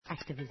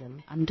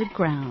Activism.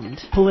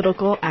 Underground.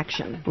 Political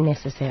action.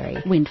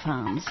 Necessary. Wind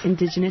farms.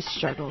 Indigenous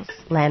struggles.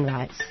 Land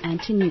rights.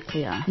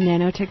 Anti-nuclear.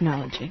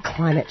 Nanotechnology.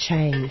 Climate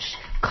change.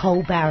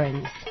 Coal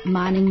barons.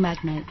 Mining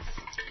magnates.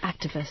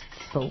 Activists.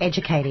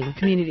 Educating.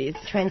 Communities.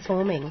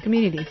 Transforming.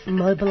 Communities.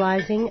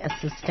 Mobilising a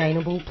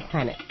sustainable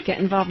planet. Get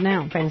involved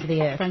now. Friends of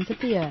the Earth. Friends of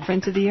the Earth.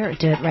 Friends of the Earth.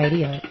 Dirt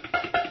Radio.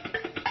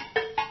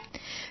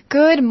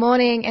 Good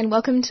morning and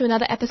welcome to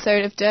another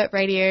episode of Dirt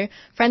Radio,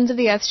 Friends of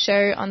the Earth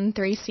show on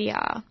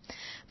 3CR.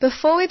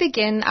 Before we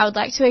begin, I would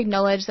like to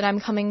acknowledge that I'm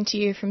coming to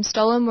you from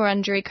stolen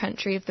Wurundjeri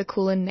country of the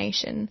Kulin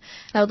Nation, and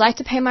I would like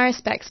to pay my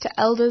respects to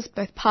elders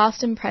both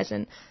past and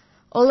present.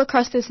 All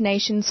across this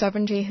nation,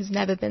 sovereignty has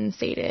never been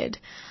ceded.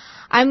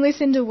 I'm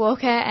Lucinda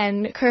Walker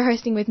and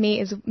co-hosting with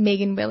me is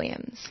Megan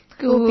Williams.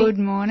 Good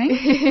morning.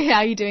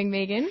 How are you doing,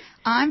 Megan?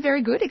 I'm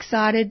very good.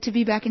 Excited to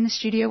be back in the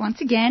studio once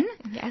again.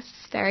 Yes,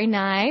 very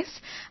nice.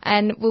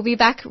 And we'll be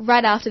back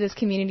right after this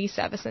community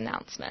service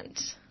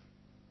announcement.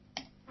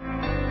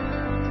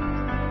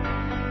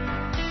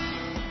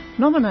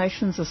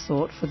 Nominations are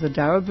sought for the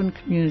Darebin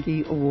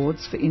Community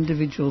Awards for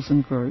individuals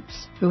and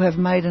groups who have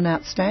made an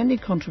outstanding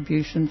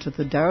contribution to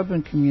the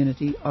Darebin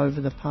community over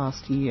the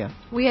past year.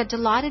 We are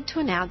delighted to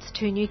announce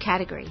two new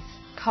categories,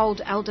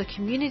 Cold Elder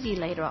Community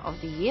Leader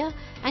of the Year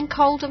and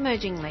Cold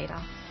Emerging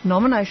Leader.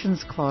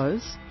 Nominations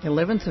close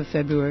 11th of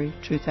February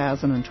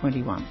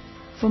 2021.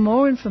 For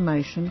more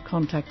information,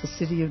 contact the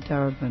City of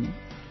Darebin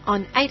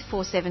on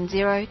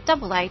 8470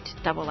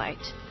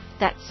 8888.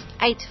 That's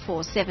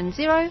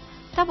 8470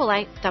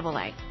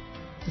 8888.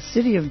 The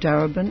City of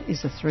Darebin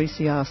is a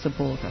 3CR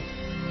supporter.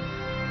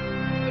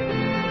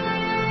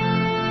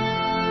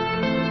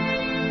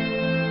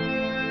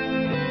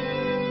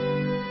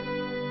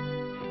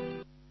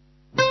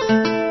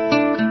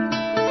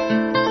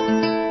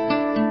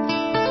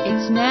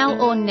 It's now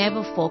or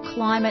never for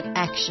climate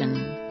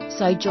action.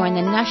 So join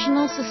the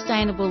National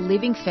Sustainable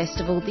Living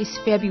Festival this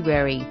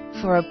February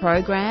for a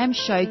program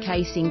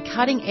showcasing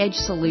cutting-edge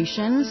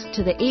solutions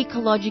to the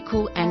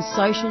ecological and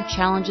social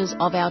challenges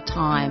of our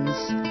times.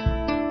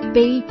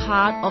 Be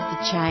part of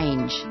the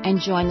change and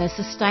join the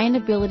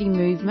sustainability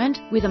movement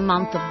with a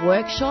month of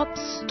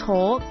workshops,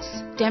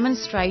 talks,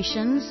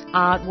 demonstrations,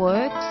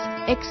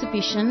 artworks,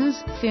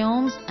 exhibitions,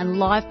 films and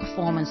live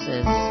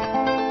performances.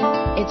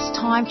 It's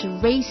time to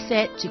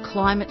reset to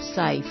climate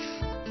safe.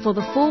 For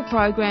the full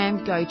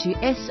program, go to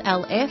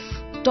slf.org.au.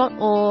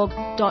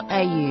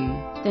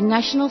 The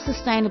National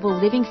Sustainable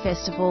Living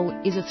Festival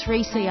is a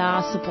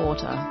 3CR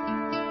supporter.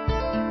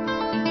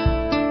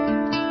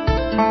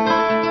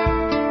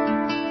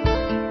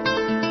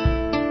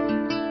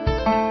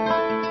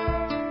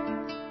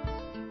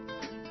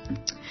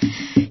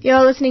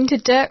 You're listening to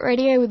Dirt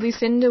Radio with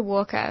Lucinda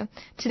Walker.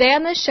 Today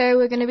on the show,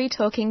 we're going to be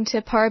talking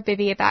to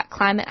Porobivi about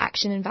climate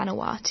action in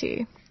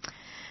Vanuatu.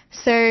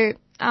 So,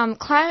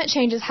 climate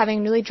change is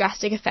having really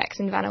drastic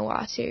effects in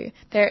Vanuatu.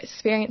 They're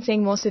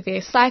experiencing more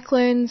severe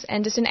cyclones,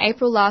 and just in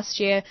April last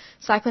year,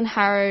 Cyclone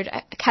Harold,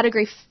 a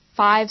Category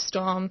 5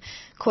 storm,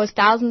 caused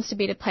thousands to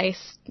be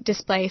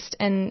displaced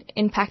and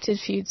impacted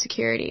food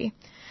security.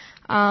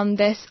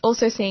 They're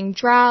also seeing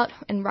drought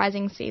and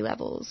rising sea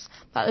levels.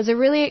 But there's a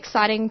really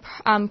exciting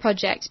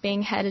project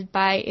being headed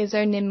by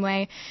Izo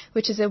Nimwe,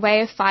 which is a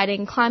way of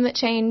fighting climate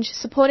change,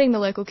 supporting the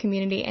local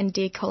community and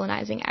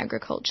decolonising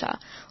agriculture.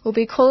 We'll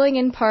be calling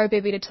in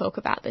Porobivi to talk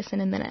about this in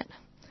a minute.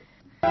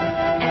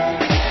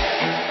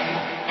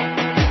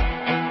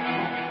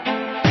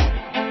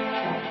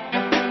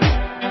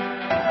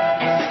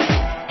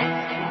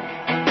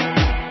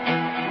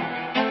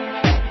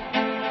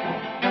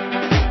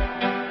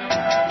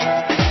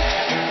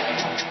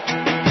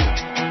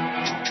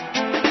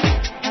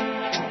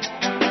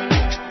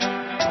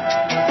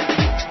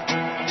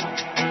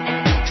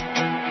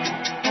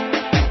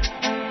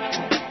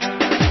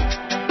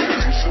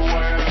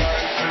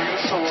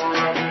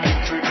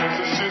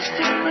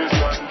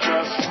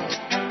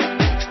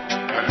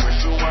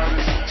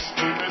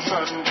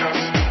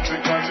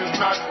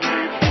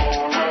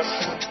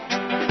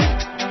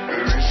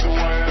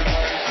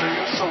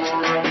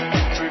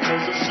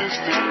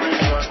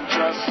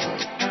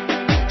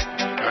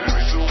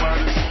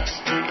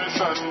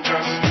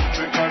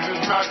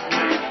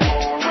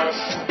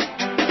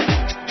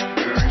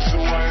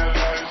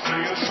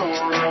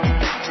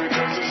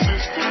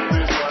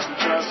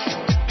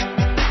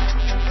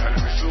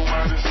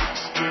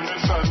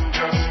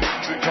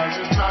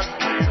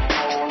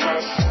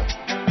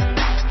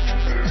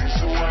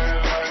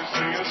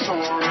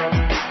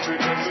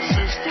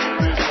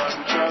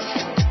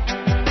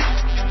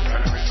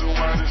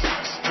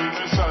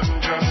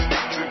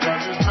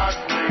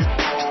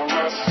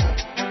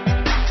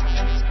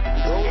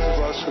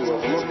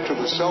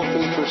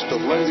 self-interest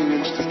of lending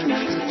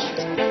institutions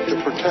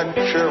to protect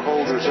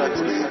shareholders'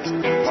 equity,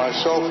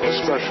 myself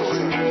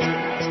especially,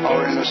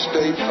 are in a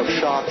state of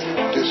shocked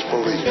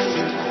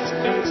disbelief.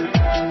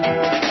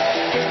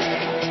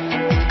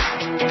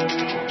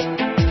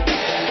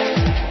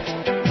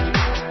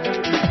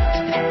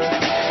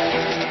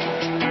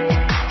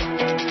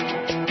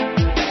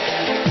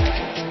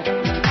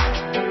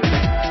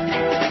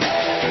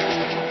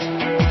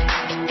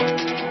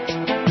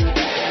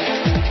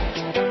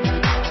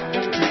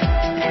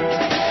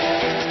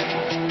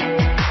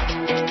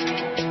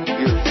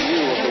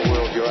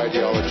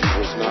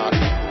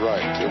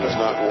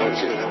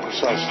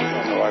 precisely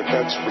on the right.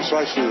 That's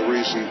precisely the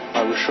reason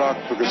I was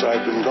shocked, because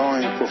I've been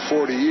going for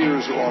 40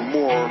 years or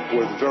more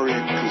with very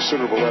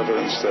considerable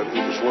evidence that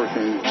it was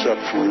working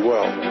exceptionally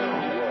well.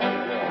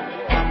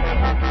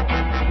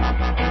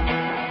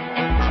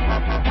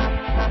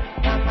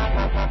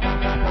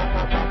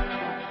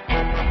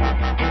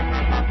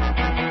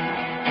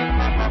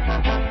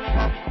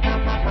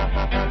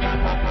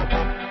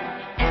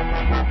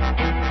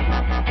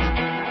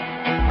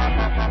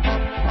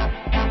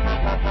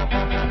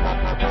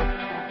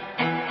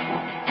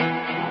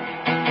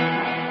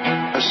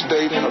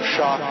 State of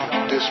shock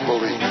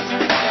disbelief.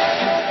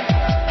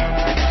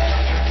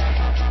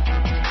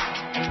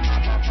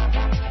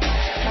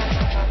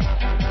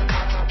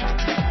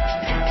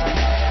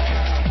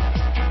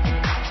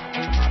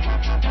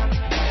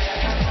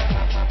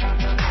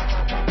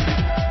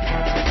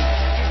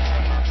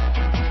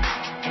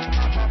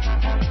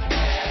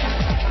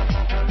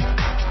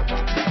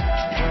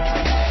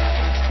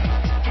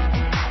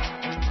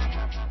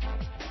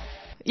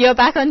 You're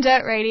back on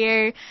Dirt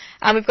Radio.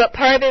 We've got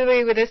Poro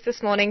Bibi with us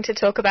this morning to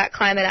talk about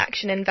climate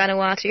action in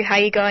Vanuatu. How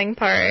are you going,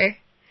 Poro?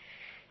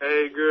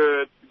 Hey,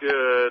 good.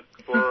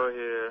 Poro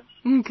here.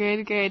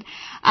 Good.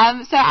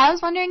 So I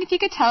was wondering if you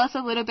could tell us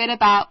a little bit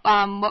about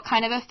what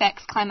kind of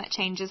effects climate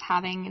change is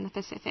having in the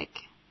Pacific.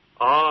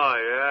 Oh,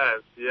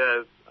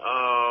 yes.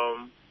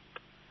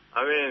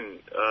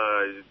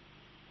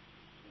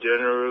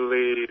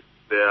 Generally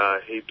there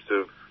are heaps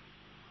of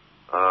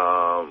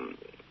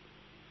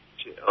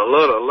a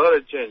lot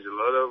of change, a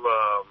lot of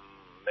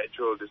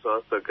natural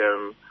disaster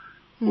came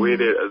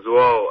with it as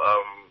well.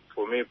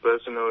 For me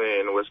personally,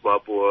 in West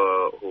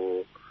Papua,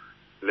 who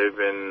live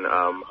in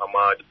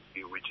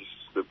Hamadi, which is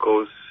the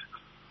coast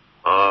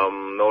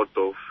north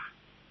of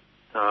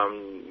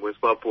West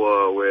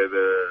Papua, where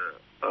the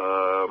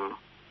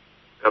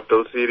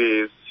capital city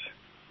is,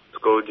 it's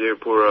called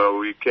Jayapura,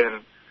 we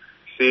can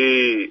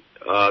see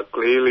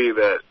clearly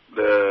that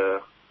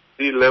the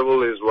sea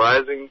level is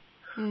rising.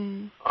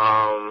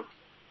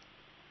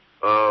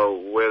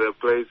 Where the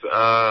place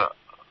I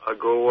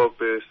grow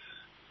up is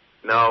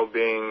now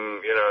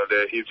being,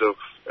 there are heaps of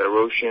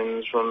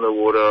erosions from the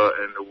water,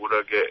 and the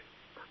water get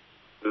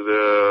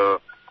to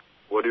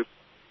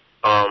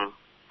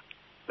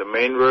the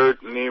main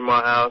road near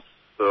my house.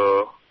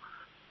 So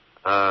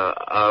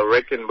I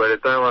reckon by the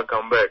time I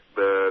come back,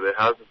 the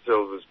house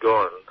itself is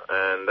gone,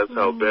 and that's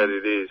how bad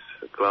it is,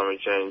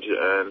 climate change.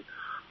 And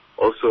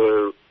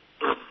also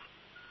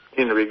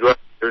in regard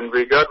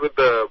with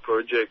the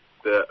project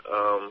that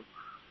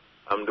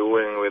I'm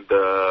doing with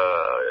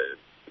the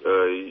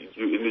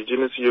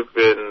indigenous youth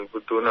in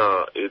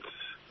Futuna, it's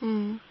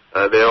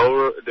they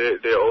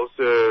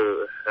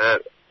also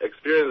had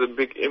experienced a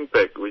big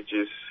impact, which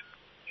is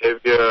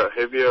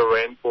heavier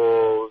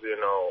rainfalls,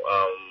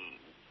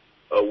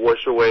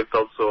 wash away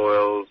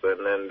topsoils,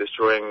 and then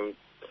destroying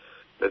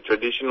the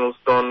traditional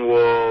stone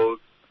walls,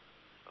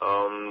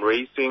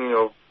 raising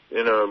of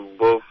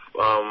both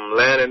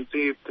land and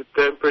sea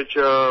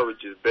temperature,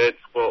 which is bad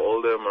for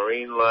all the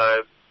marine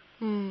life.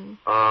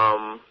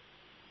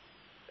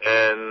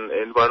 And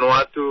in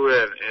Vanuatu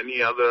and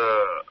any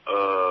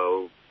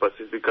other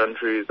Pacific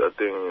countries, I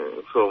think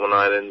Solomon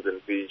Islands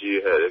and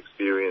Fiji had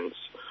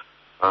experienced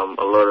a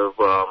lot of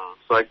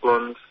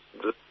cyclones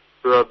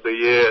throughout the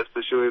year,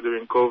 especially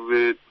during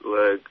COVID.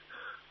 Like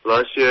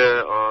last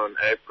year on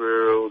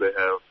April, they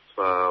have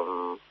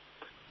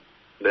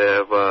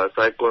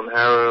Cyclone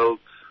Harold,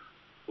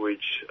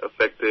 which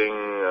affecting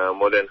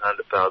more than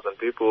 100,000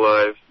 people's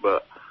lives.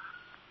 But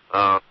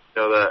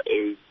that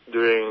is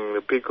during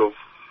the peak of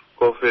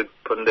COVID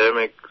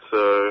pandemic,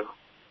 so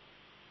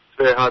it's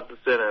very hard to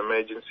send an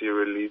emergency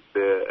relief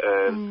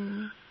there.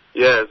 And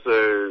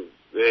so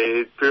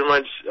it pretty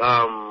much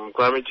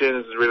climate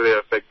change is really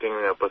affecting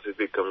the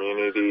Pacific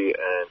community.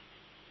 And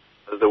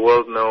as the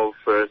world knows,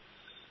 first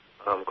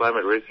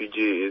climate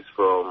refugee is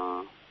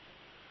from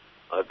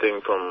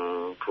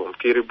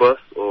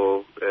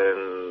Kiribati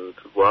and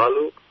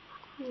Tuvalu.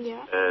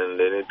 Yeah. And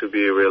they need to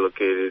be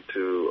relocated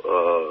to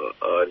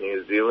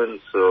New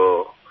Zealand.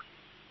 So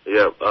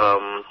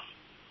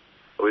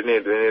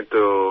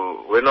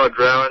we're not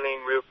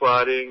drowning, we're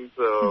fighting.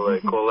 So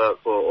call out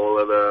for all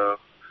other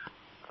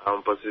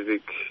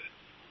Pacific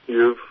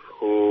youth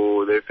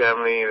who their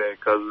family, their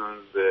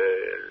cousins,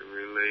 their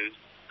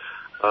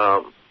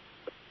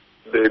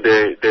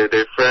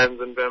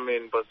friends and family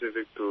in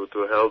Pacific to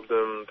help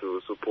them, to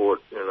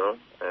support,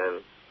 and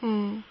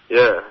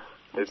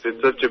it's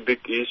such a big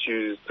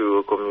issue to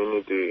a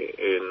community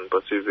in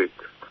Pacific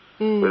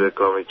with the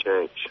climate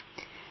change.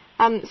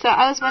 So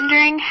I was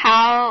wondering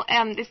how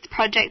this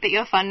project that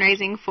you're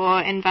fundraising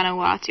for in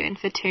Vanuatu and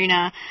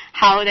Futuna,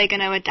 how are they going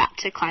to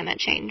adapt to climate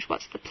change?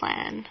 What's the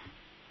plan?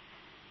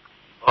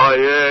 Oh,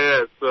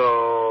 yeah.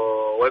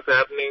 So what's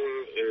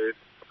happening is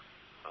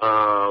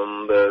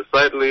the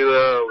site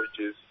leader, which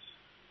is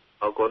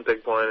our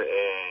contact point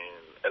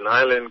in an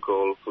island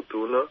called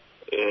Futuna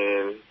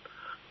in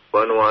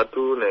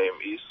Vanuatu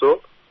named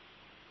Iso.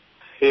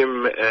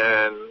 Him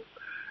and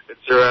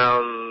it's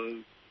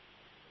around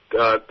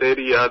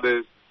 30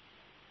 others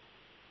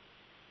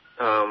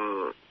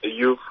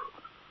youth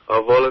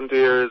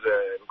volunteers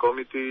and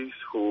committees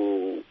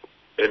who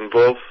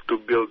involved to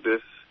build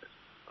this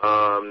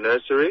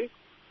nursery.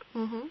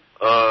 Mhm.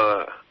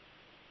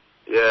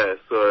 Yeah,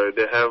 so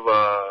they have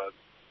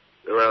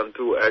around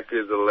 2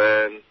 acres of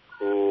land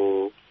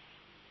who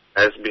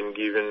has been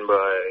given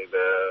by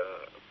the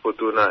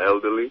Futuna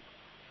elderly.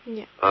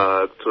 Yeah.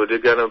 So they're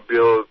gonna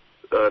build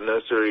a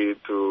nursery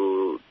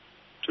to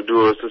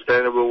do a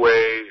sustainable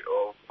way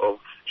of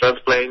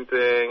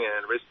transplanting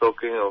and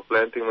restocking of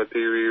planting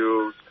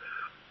materials,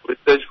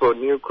 research for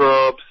new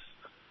crops,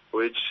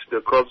 which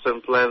the crops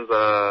and plants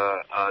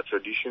are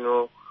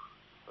traditional,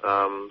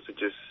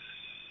 such as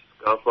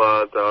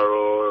kaffa,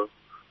 taro,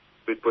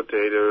 sweet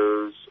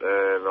potatoes,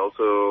 and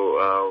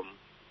also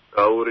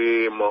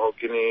kauri,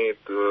 mahogany,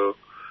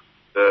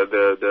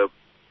 the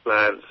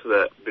plants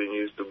that been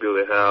used to build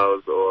a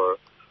house, or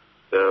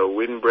the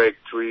windbreak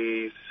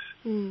trees.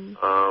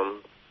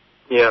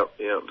 Yeah.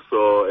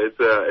 So it's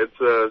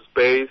a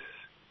space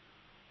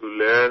to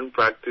learn,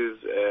 practice,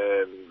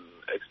 and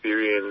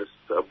experience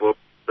both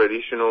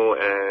traditional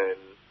and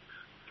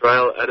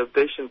trial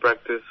adaptation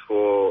practice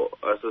for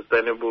a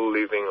sustainable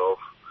living of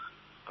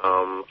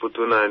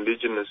Futuna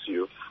indigenous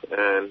youth.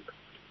 And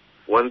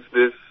once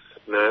this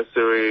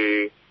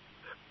nursery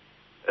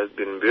has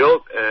been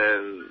built,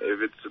 and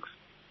if it's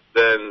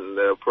then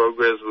the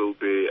progress will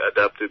be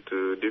adapted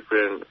to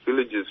different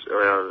villages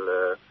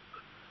around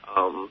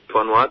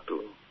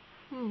Vanuatu.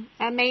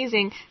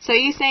 Amazing. So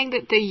you're saying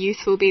that the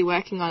youth will be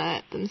working on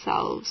it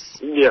themselves?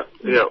 Yeah.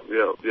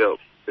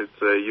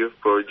 It's a youth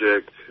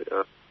project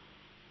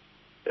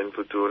in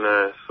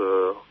Futuna,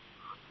 so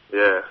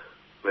yeah,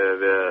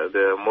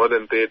 there are more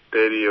than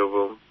 30 of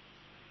them,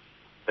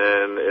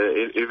 and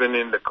even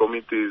in the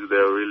committees,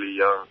 there are really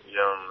young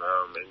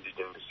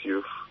indigenous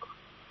youth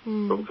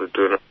from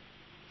Futuna.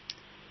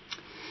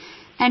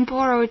 And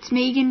Boro, it's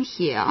Megan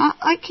here.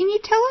 Can you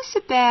tell us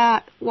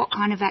about what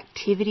kind of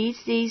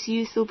activities these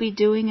youth will be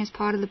doing as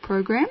part of the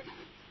program?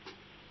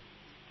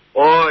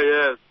 Oh,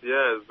 yes.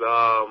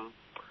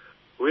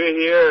 We're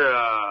here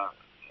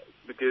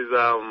because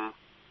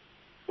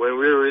when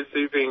we're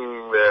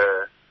receiving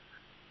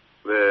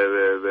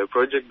the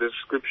project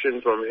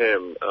description from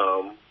him,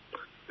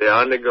 they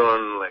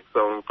undergone like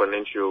some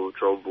financial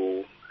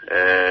trouble,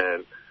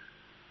 and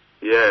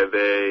yeah,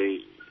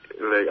 they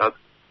I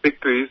speak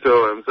to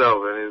Iso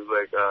himself, and he's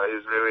like, he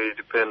really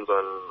depends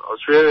on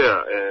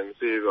Australia, and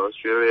see if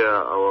Australia,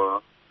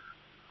 our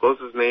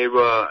closest neighbor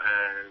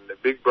and the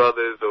big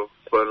brothers of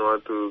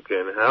Vanuatu,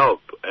 can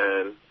help.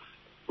 And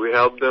we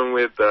help them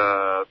with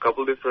a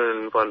couple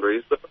different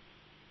fundraisers.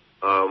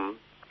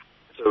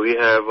 So we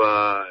have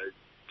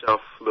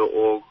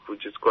Chuff.org,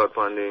 which is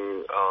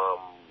crowdfunding,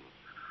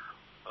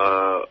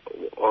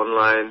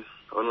 online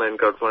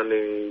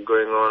crowdfunding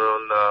going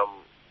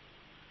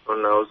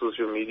on our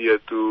social media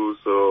too.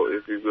 So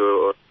if you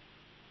go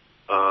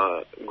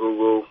on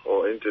Google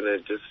or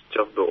internet, just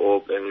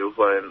Chuff.org, and you'll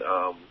find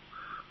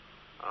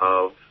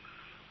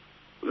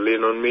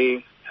Lean on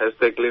Me,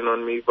 hashtag Lean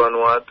on Me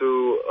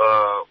Vanuatu,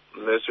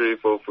 nursery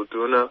for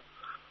Futuna.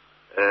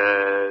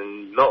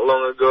 And not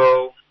long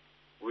ago,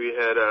 we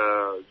had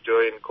a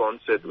joint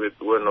concert with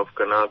Wern of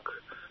Kanak,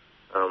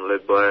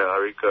 led by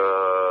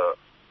Arika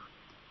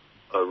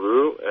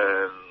Aru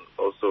and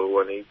also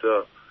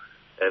Juanita.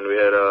 And we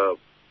had a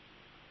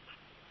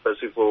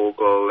festival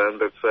called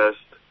Lambert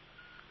Fest.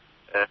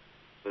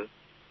 And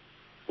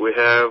we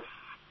have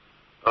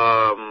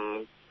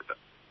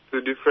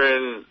 2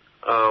 different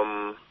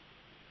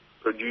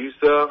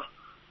producer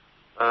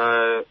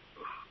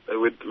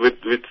with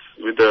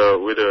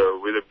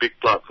a big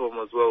platform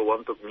as well.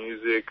 One Talk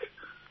Music,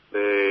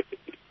 they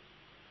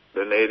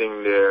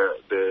donating their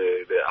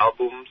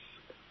albums.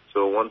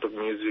 So One Talk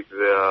Music,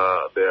 there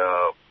are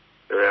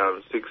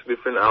around 6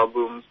 different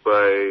albums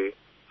by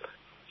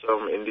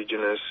some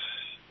indigenous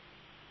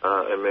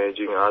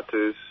emerging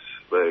artists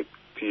like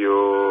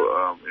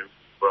Tio,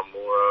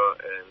 Bramura,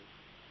 and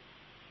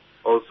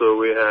also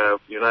we have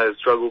United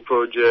Struggle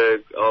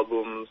Project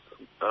albums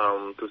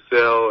to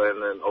sell,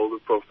 and then all the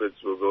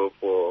profits will go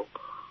for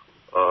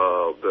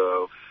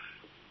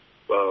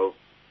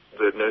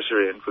the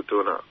nursery in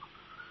Futuna.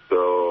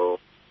 So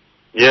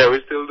yeah,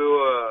 we still do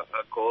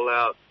a call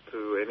out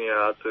to any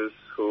artists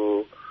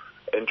who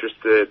are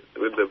interested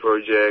with the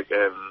project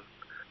and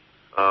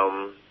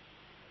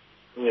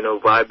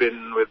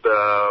vibing with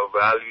the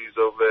values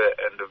of it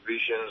and the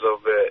visions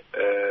of it,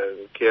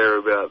 and care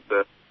about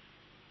the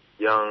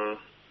young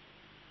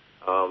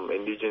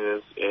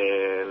indigenous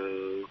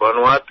in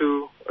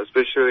Vanuatu,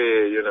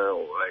 especially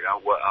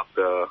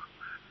after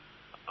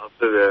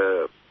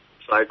the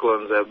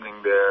cyclones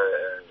happening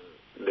there, and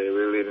they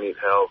really need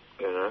help,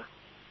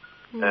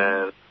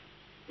 And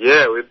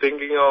yeah, we're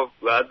thinking of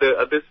at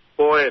this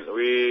point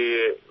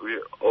we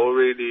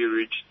already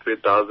reached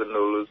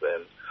 $3,000,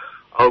 and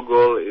our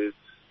goal is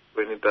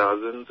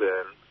 20,000,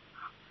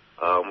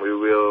 and we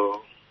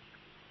will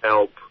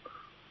help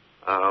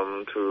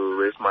to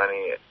raise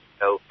money and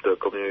help the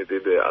community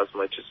there as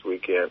much as we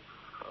can.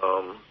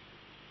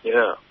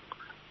 Yeah.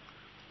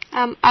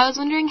 I was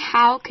wondering,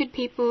 how could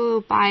people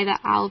buy the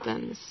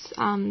albums?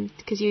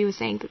 Because you were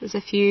saying that there's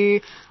a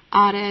few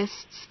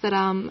artists that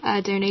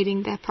are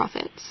donating their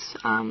profits.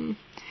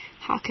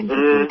 How can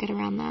people get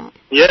around that?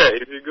 Yeah,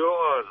 if you go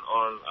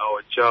on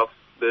our Chuff,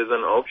 there's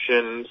an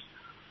option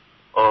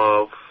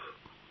of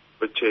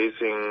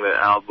purchasing the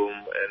album,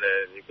 and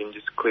then you can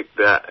just click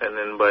that and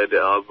then buy the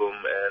album,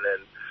 and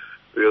then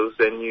we'll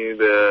send you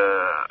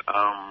the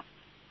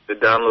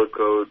download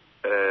code,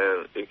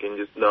 and you can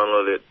just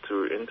download it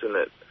through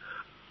internet.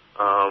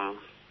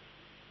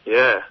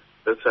 Yeah,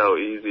 that's how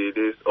easy it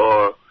is.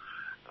 Or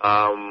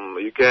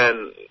you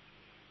can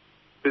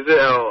visit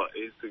our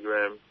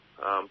Instagram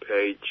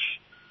page,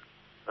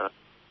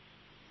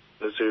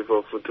 Nursery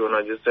for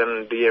Futuna. Just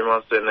send DM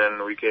us, and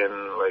then we can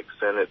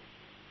send it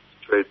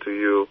straight to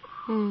you.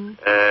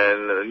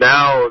 And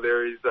now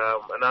there is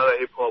another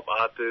hip hop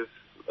artist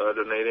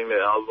donating the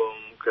album,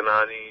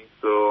 Kanani.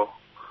 So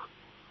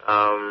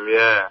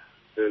yeah,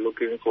 they're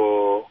looking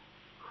for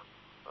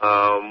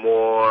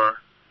more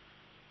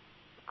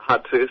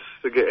artists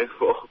to get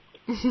involved.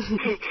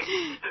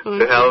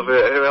 To help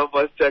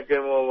us check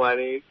in more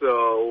money.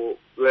 So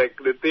the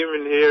team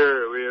in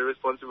here, we're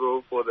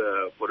responsible for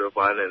the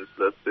finance.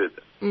 That's it.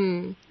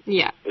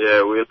 Yeah.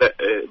 Yeah, we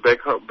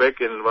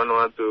back in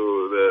Vanuatu,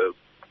 the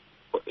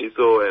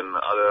ISO and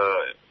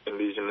other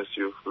indigenous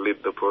youth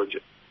lead the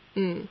project.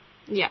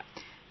 Yeah.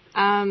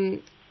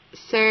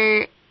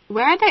 So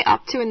where are they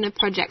up to in the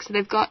project? So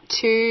they've got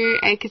 2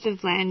 acres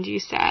of land, you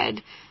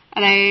said.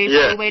 Are they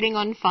still waiting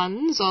on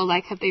funds, or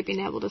have they been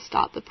able to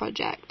start the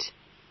project?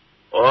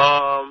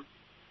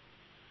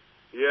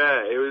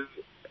 Yeah,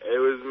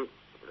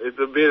 it's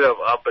a bit of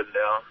up and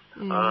down.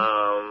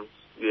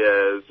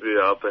 Yeah, it's a bit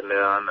up and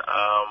down.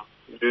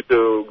 Due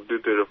to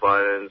the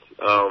finance.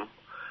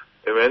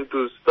 It meant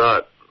to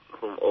start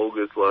from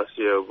August last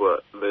year,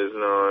 but there's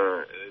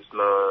no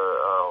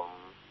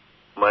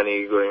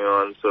money going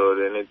on, so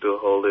they need to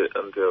hold it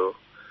until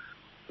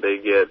they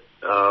get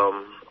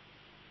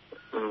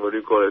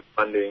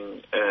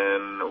funding,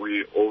 and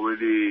we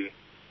already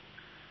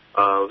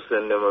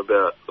send them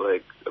about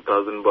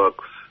 $1,000.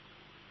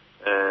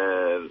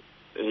 And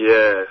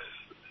yes,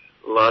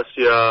 last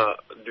year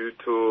due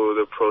to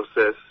the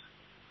process,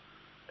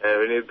 and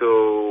we need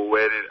to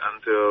wait it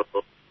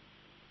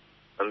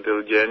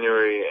until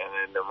January, and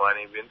then the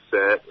money been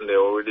set and they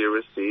already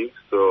received.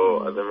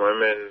 So at the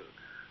moment,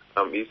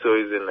 Iso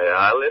is in the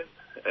island,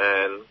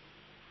 and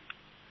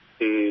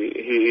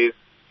he is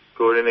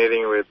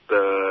coordinating with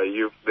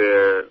youth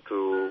there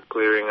to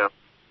clearing up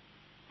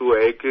 2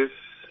 acres,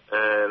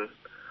 and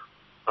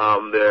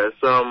there are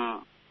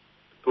some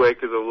 2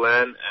 acres of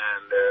land,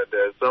 and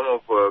there are some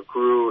of a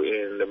crew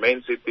in the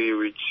main city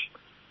which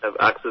have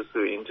access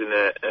to the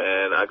internet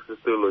and access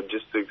to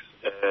logistics,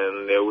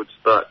 and they would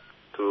start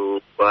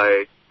to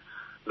buy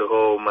the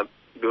whole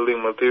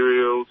building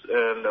materials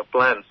and the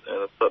plants,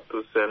 and start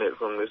to send it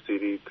from the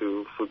city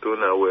to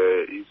Futuna,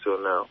 where Iso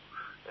now,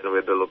 and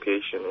where the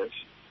location is.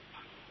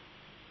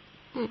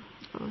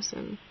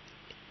 Awesome.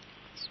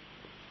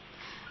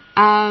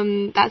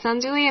 That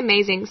sounds really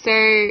amazing.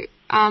 So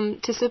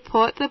to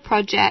support the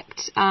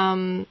project,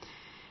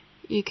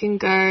 you can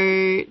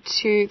go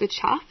to the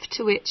Chuff,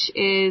 which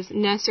is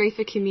Nursery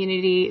for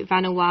Community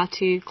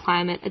Vanuatu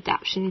Climate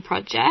Adaptation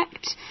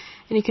Project.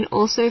 And you can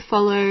also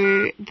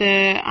follow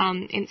the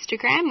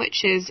Instagram,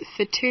 which is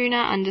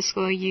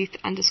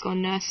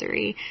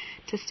Futuna_youth_nursery,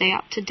 to stay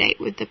up to date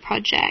with the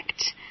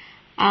project.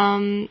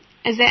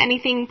 Is there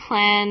anything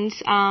planned,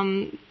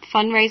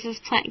 fundraisers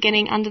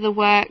getting under the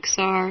works,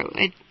 or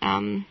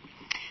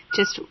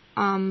just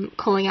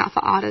calling out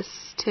for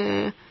artists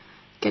to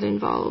get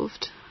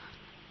involved?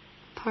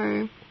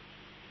 Po?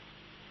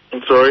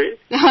 I'm sorry?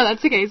 Oh,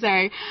 that's okay,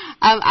 sorry.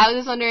 I was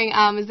just wondering,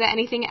 is there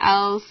anything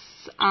else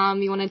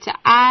you wanted to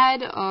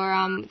add, or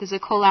there's a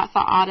call out for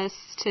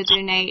artists to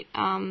donate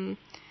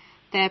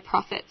their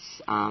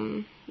profits,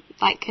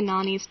 like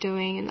Kanani's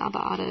doing and other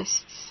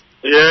artists?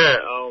 Yeah,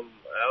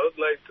 I would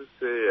like to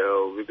say,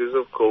 because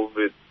of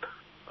COVID,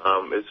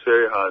 it's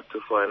very hard to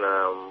find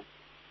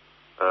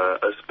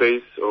a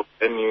space or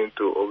venue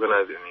to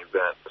organize an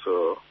event.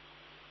 So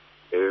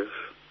if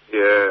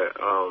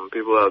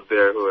people out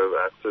there who have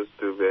access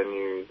to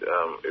venues,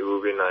 it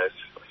would be nice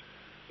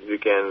if you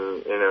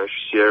can,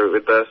 share it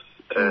with us,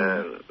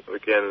 and we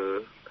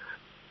can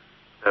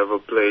have a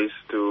place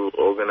to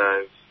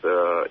organize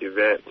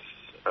events,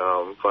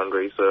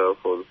 fundraiser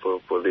for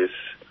this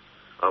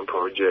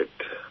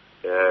project.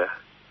 Yeah.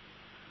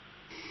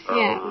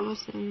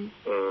 Awesome.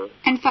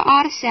 And for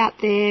artists out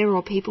there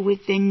or people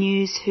with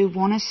venues who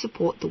want to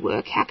support the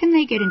work, how can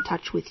they get in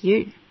touch with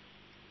you?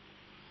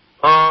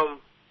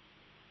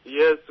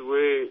 Yes,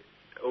 we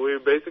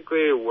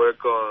basically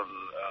work on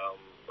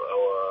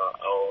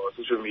our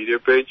social media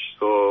page.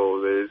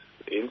 So there's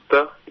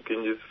Insta. You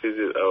can just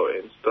visit our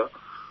Insta,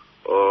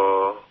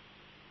 or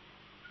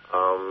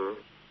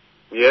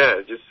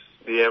just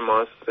DM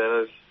us, send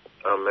us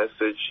a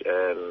message,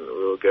 and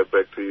we'll get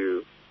back to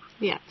you.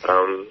 Yeah.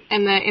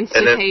 And the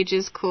Insta page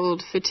is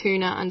called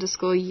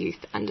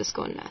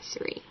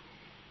Futuna_youth_nursery.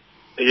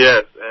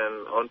 Yes,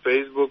 and on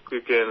Facebook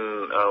you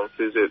can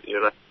visit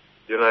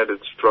United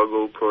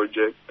Struggle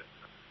Project.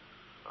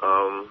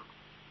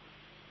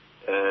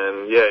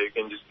 And yeah, you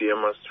can just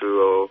DM us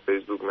through our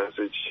Facebook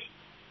message,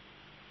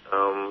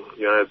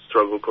 United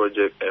Struggle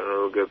Project, and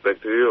we'll get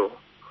back to you.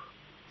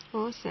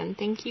 Awesome.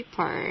 Thank you,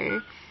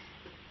 Po.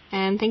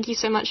 And thank you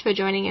so much for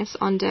joining us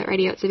on Dirt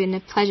Radio. It's been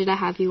a pleasure to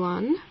have you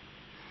on.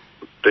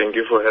 Thank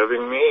you for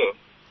having me.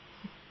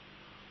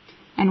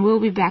 And we'll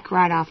be back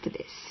right after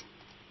this.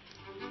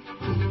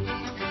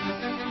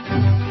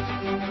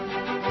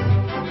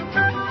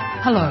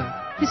 Hello,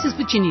 this is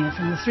Virginia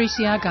from the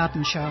 3CR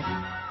Garden Show.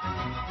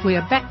 We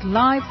are back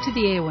live to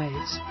the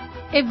airwaves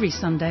every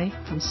Sunday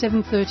from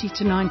 7:30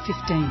 to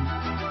 9:15.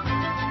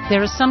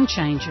 There are some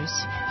changes.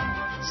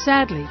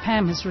 Sadly,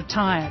 Pam has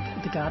retired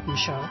at the Garden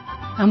Show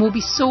and will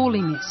be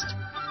sorely missed.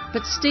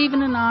 But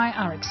Stephen and I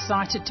are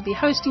excited to be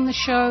hosting the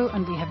show,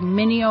 and we have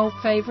many old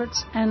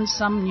favourites and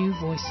some new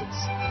voices.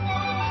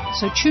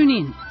 So tune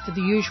in for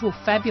the usual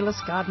fabulous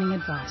gardening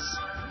advice.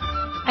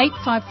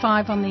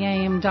 855 on the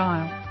AM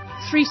dial,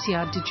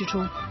 3CR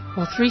Digital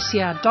or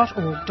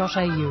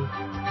 3cr.org.au.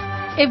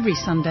 Every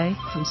Sunday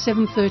from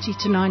 7:30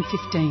 to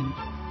 9:15,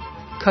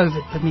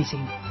 COVID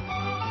permitting.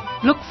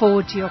 Look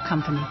forward to your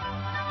company.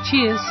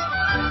 Cheers.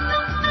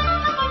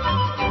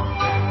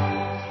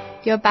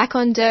 You're back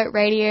on Dirt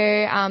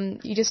Radio.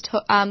 You just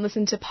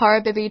listened to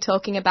Pora Bibi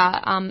talking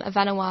about a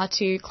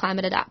Vanuatu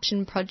climate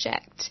adaptation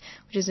project,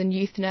 which is a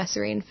youth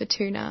nursery in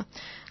Fortuna.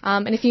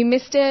 And if you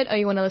missed it or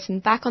you want to listen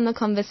back on the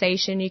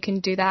conversation, you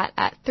can do that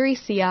at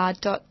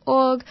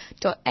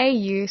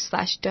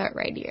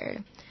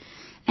 3cr.org.au/dirtradio.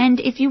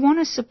 And if you want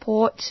to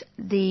support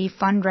the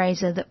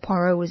fundraiser that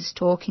Poro was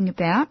talking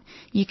about,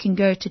 you can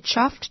go to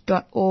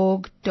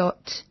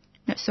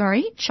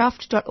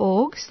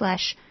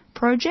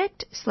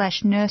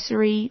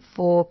chuffed.org/project/nursery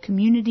for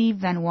Community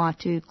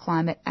Vanuatu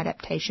Climate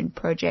Adaptation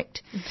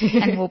Project.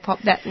 And we'll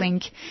pop that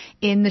link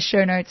in the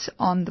show notes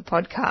on the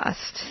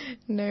podcast.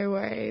 No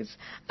worries.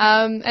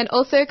 And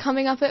also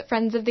coming up at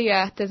Friends of the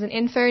Earth, there's an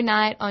info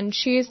night on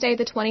Tuesday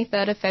the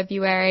 23rd of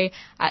February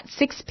at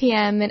 6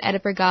 p.m. in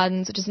Edinburgh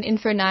Gardens, which is an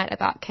info night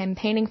about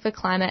campaigning for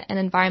climate and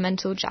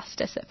environmental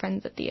justice at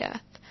Friends of the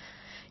Earth.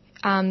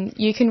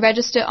 You can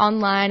register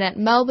online at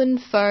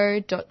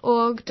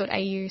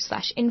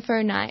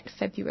melbournefo.org.au/info night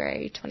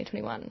February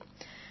 2021.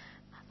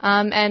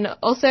 And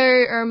also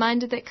a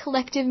reminder that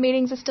collective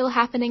meetings are still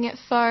happening at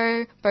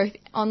FO, both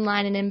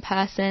online and in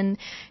person,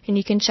 and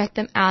you can check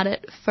them out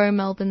at FO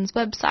Melbourne's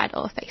website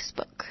or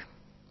Facebook.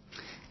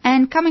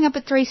 And coming up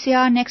at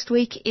 3CR next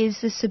week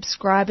is the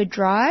subscriber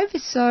drive.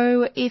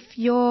 So if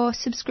your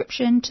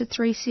subscription to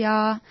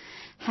 3CR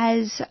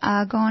has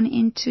gone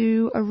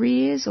into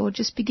arrears or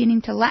just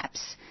beginning to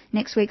lapse,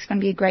 next week's going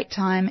to be a great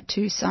time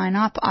to sign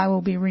up. I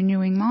will be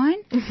renewing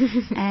mine.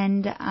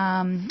 And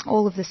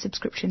all of the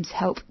subscriptions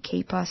help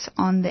keep us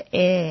on the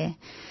air.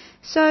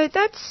 So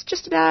that's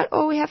just about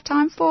all we have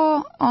time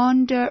for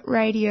on Dirt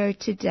Radio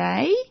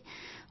today.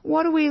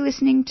 What are we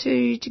listening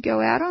to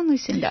go out on,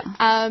 Lucinda?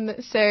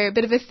 So a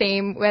bit of a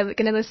theme. We're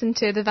going to listen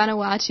to the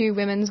Vanuatu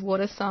women's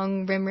water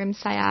song, Rim Rim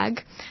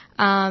Sayag.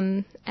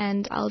 And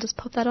I'll just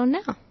pop that on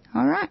now.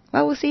 All right.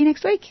 Well, we'll see you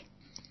next week.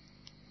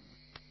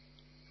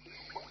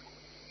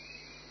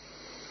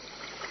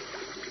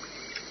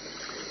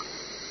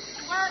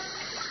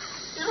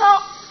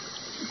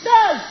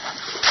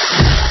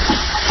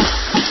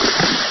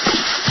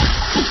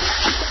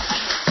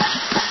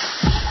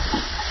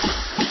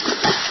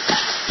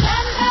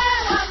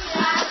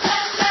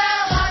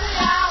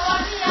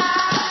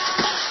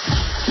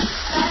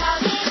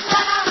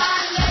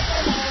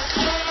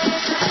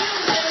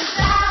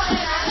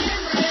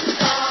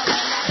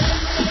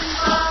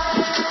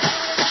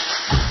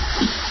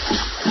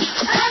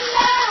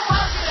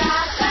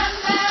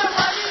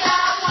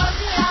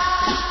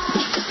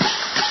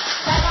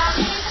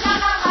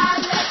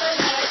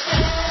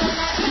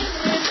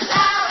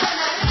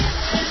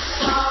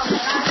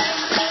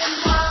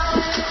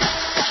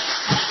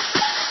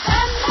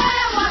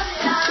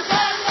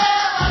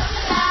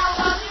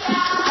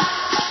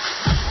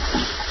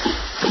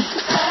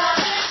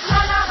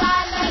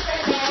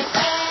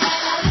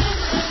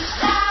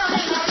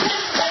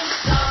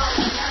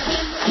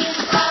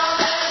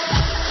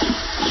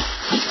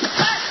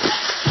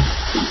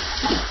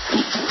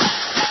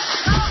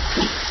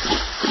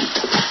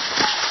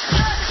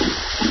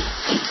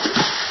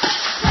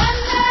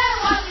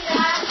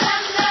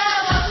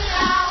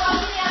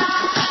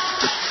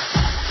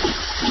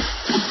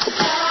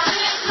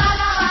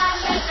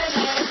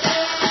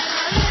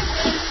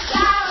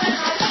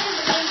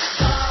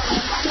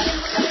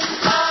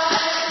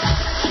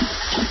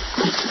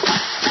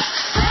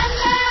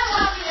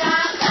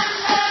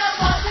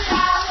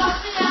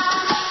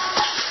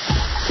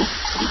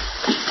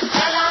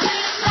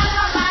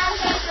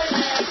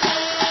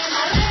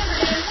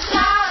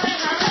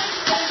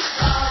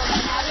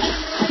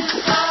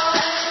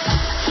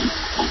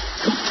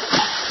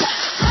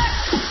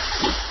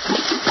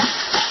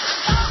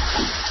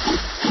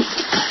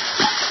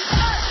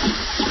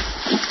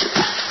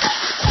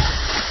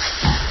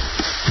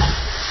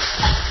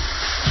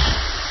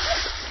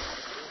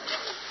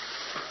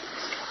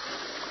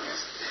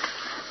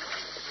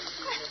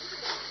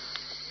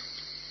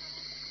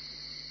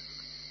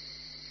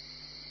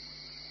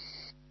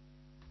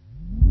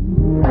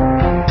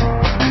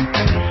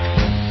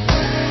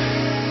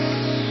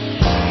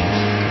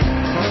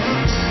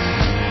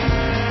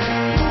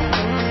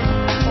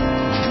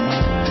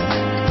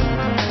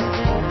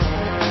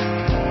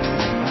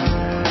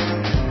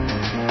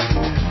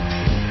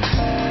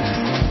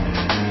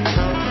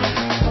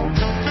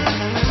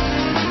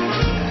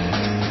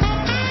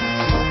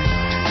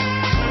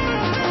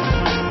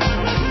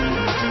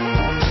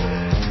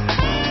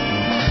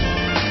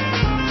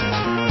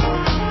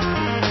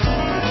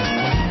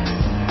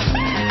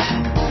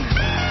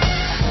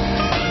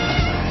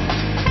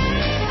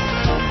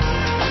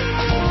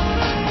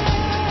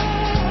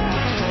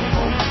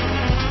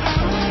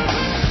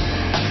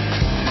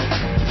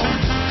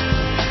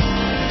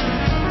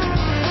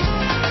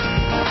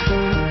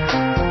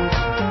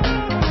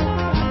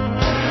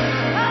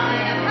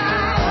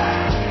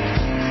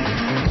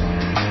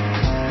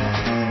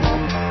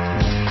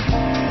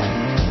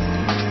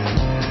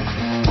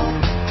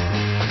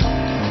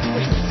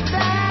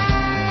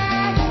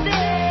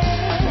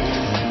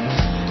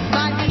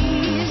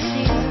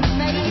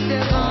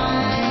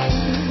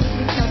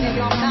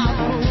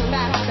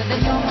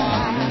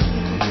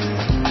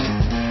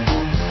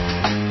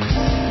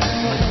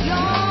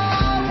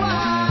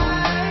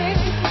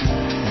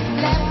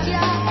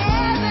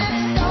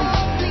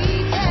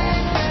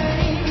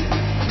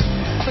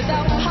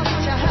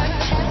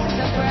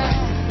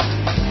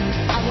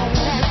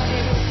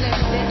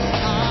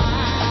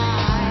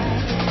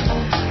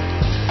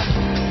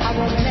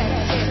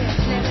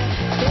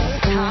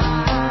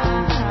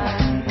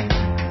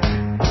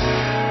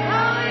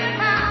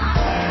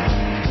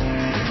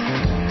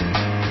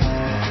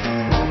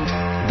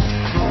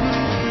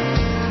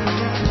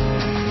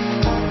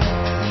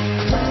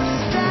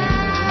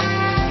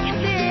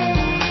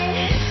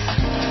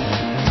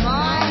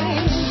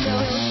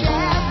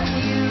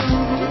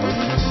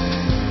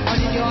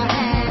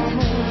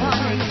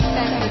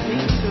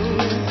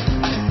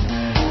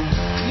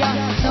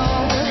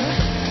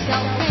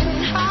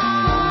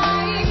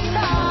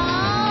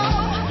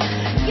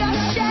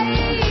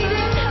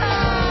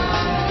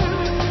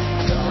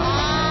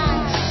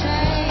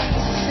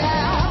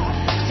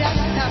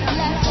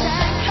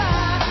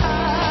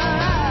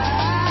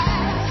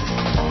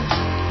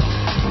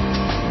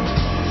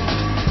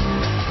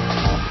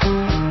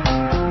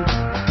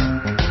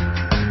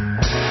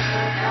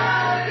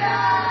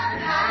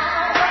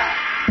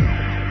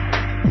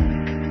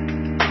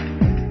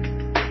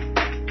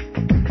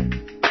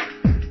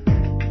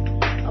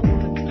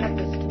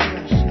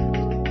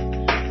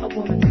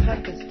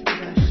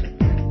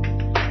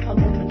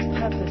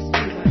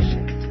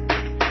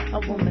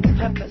 A woman's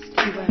purpose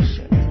to be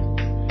worshipped.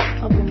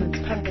 A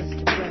woman's purpose to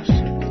be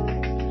worshipped.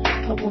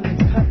 A woman's